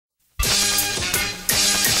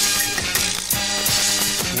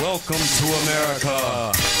Welcome to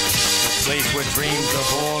America, the place where dreams are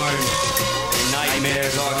born and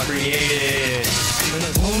nightmares are created.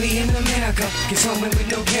 Only in America can someone with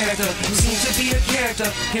no character, who seems to be a character,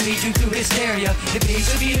 can lead you through hysteria. It pays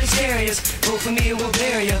to be the scariest, vote for me or we'll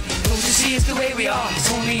bury ya. Don't you see it's the way we are,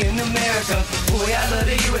 it's only in America. Boy, I love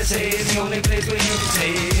the USA, it's the only place where you can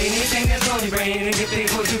say anything that's on your brain and get paid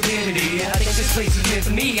for stupidity. I think this place is meant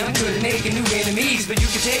for me, I'm good at making new enemies, but you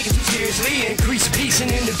can take it too seriously. Increase peace and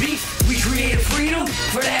end the beef, we create freedom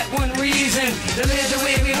for that one reason, to live the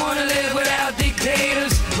way we want to live without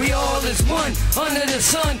dictators. We all is one under the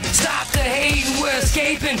sun. Stop the hate and we're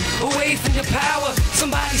escaping away from your power.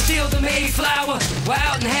 Somebody steal the Mayflower. We're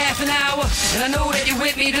out in half an hour, and I know that you're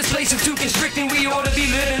with me. This place is too constricting. We ought to be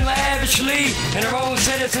living lavishly in our own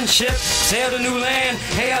citizenship. Sail to new land.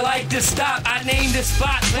 Hey, I like this stop. I named this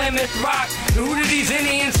spot Plymouth Rock. Who do these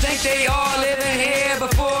Indians think they are living here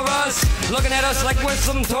before us? Looking at us like we're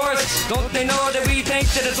some tourists. Don't they know that we think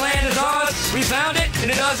that this land is ours? We found it, and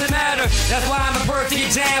it doesn't matter. That's why I'm a perfect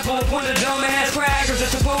example of one of the dumbass crackers that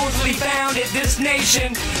supposedly founded this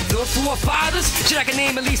nation. The forefathers? Shit, I can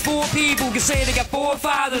name at least 4 people who can say they got 4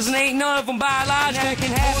 fathers, and ain't none of them biological.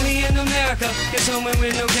 Can happen only in America. Get someone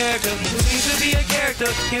with no character, who seems to be a character,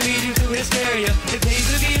 can lead you through hysteria. It pays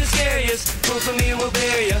to be the scariest, vote for me and we'll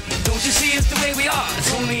bury ya. Don't you see it's the way we are,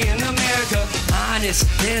 it's only in America. Honest,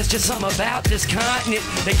 there's just something about this continent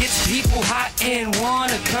that gets people hot and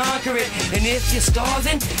wanna conquer it. And if you're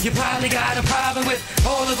starving, you probably got a problem with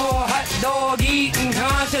all of our hot dog eating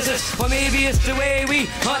contests. Or maybe it's the way we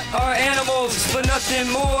hunt our animals for nothing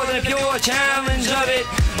more than a pure challenge of it.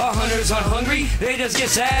 Our hunters aren't hungry, they just get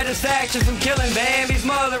satisfaction from killing Bambi's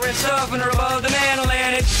mother and stuffing her above the mantle.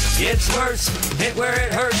 And it gets worse, hit where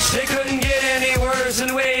it hurts. It couldn't get any worse than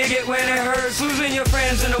the way you get when it hurts. Losing your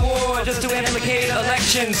friends in a war just to implicate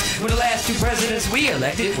elections, when the last 2 presidents we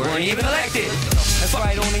elected weren't even elected. That's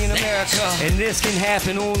right, only in America. And this can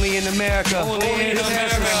happen only in America. Only in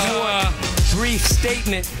America. Brief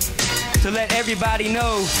statement to let everybody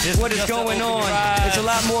know what is going on. It's a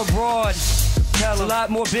lot more broad. It's a lot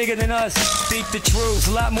more bigger than us. Speak the truth. It's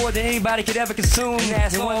a lot more than anybody could ever consume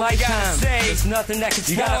in one lifetime. There's nothing that can.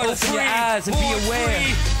 You gotta open your eyes and be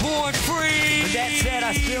aware. Born free. With that said,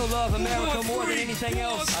 I still love America more than anything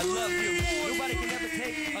else. I love you. Nobody can ever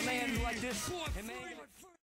take a land like this and make